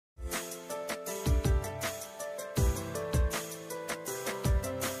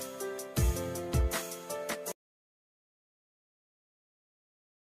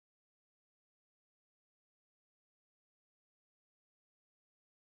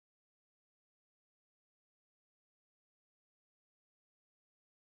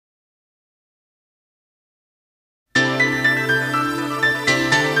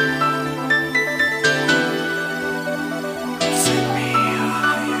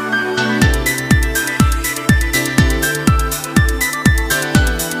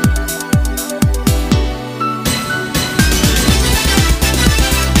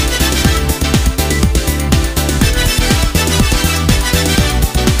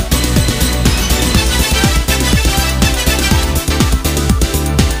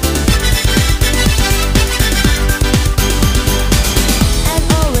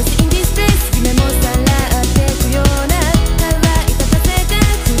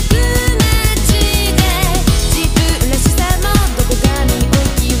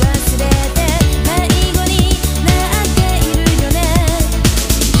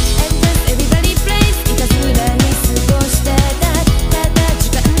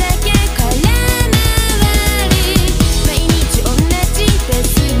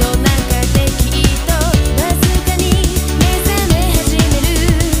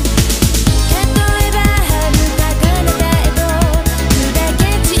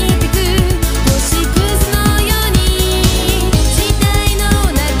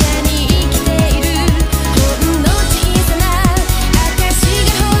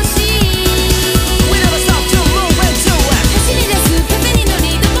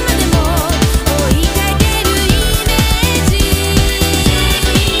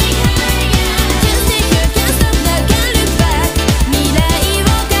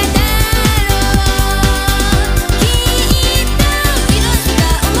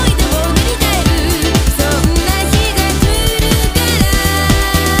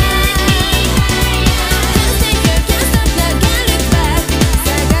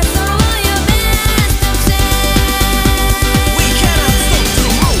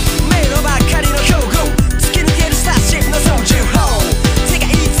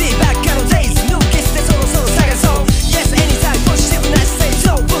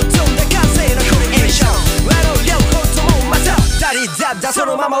さそ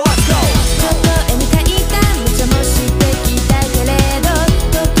のまま Let's go。 外へ向かいた無茶もしてきたけれど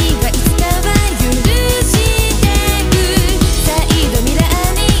時がいつかは許してく再度ミラ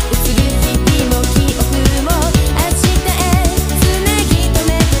ーに映る日々も記憶も明日へつなぎ止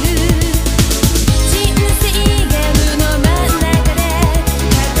めてる人生ゲームの真ん中で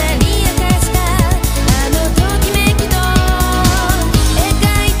語り明かしたあのときめきと描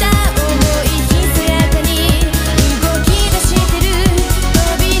いた想いひそやかに動き出してる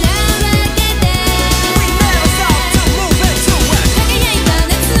扉を開けて輝いた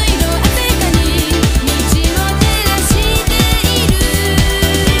夏の色鮮やかに道を照らしている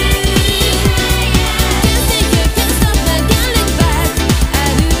Can't take you, can't stop, I can't look back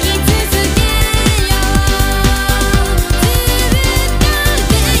歩き続けようずっと出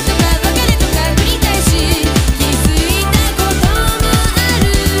会いとか別れとか繰り返し気づいたこともある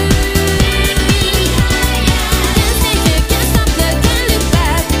Can't take you, can't stop, I can't look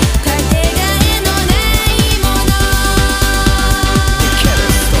back かけがえのないもの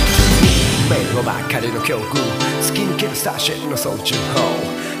迷路ばかりの境遇突き抜けるスターシェルの操縦法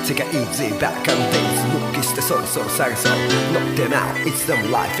世界イージーバックアンデイズ抜き捨てそろそろ探そう乗ってなおいつでも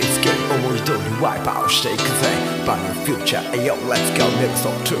Life is game 思い通りワイパーをしていくぜ But in future ayo let's go never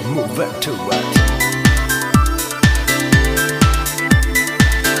stop to move into it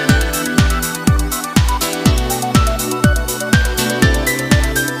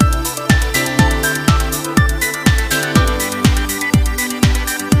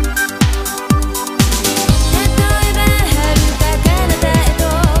例えば遥か彼方へと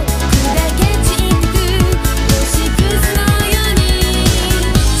砕け散ってく星屑のように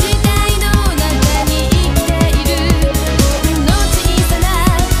時代の中に生きているほんの小さな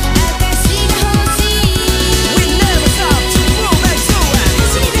証が欲しい We never stop to move into it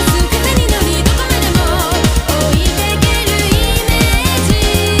走り出す風に乗りどこまでも追いかけるイメージ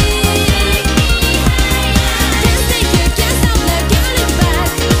Can't take you, can't stop, now can't look back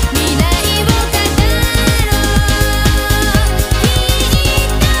未来を語ろうきっ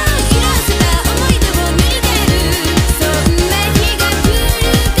と色あせた思い出を塗り替えるそんな日が来る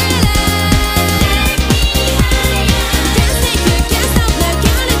から Can't take you, can't stop, now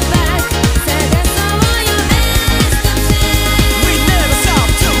can't look back 探そうよ We never stop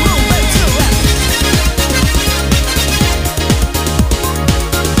to move into it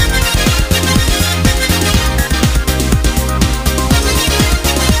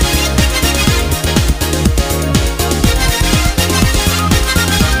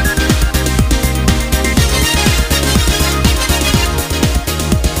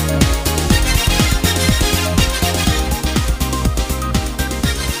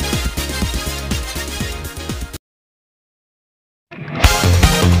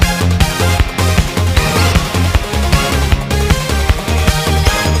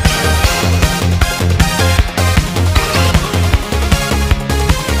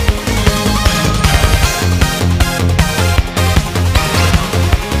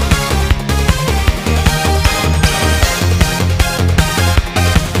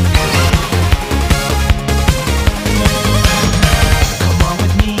Come on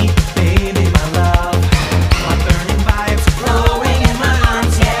with me, baby, my love. My burning vibes flowing in my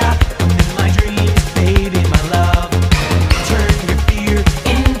arms, yeah. I'm in my dreams, baby, my love. Turn your fear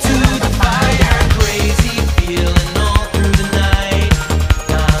into the fire. Crazy feeling all through the night.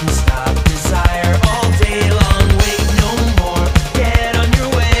 Non-stop desire all day long. Wait no more, get on your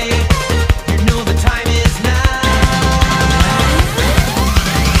way. You know the time is now.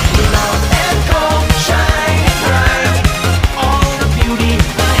 Love and gold, shining bright. All the beauty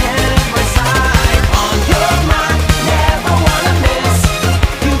ahead of my side. On your mark, never wanna miss.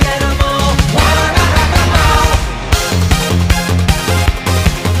 You get 'em all, wanna have 'em all.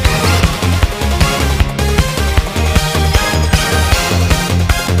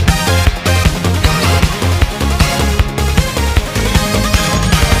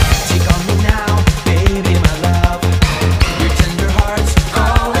 Take on me now, baby, my love. Your tender heart's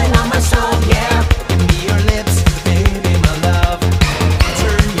calling on my soul, yeah. Give me your lips, baby, my love.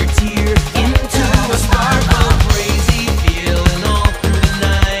 Turn your tear into a sparkle. Crazy feeling all through the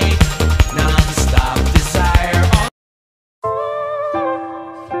night. Non-stop desire.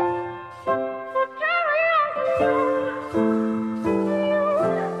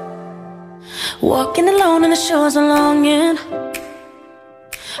 Walking alone on the shores of longing.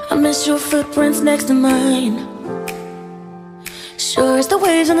 I miss your footprints next to mine. Sure as the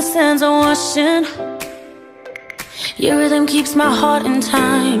waves and the sands are washing, your rhythm keeps my heart in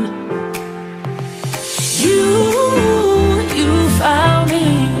time. You found me,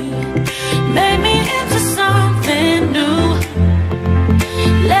 made me into something new.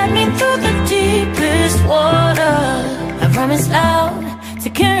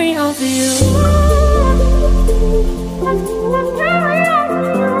 for you.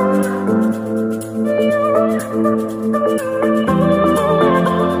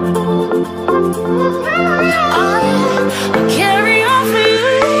 I'll carry on for you.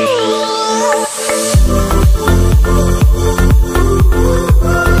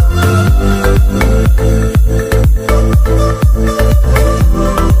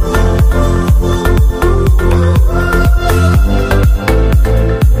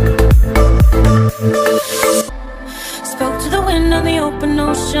 Spoke to the wind on the open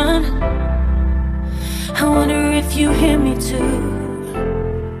ocean. I wonder if you hear me too.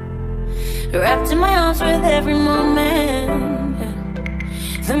 Wrapped in my arms with every moment.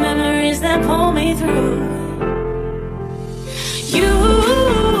 The memories that pull me through.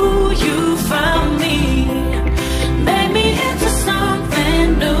 You found me, made me into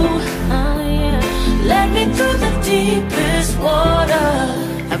something new. Oh yeah, led me through the deepest water.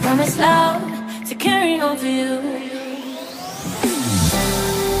 I promise loud to carry on for you.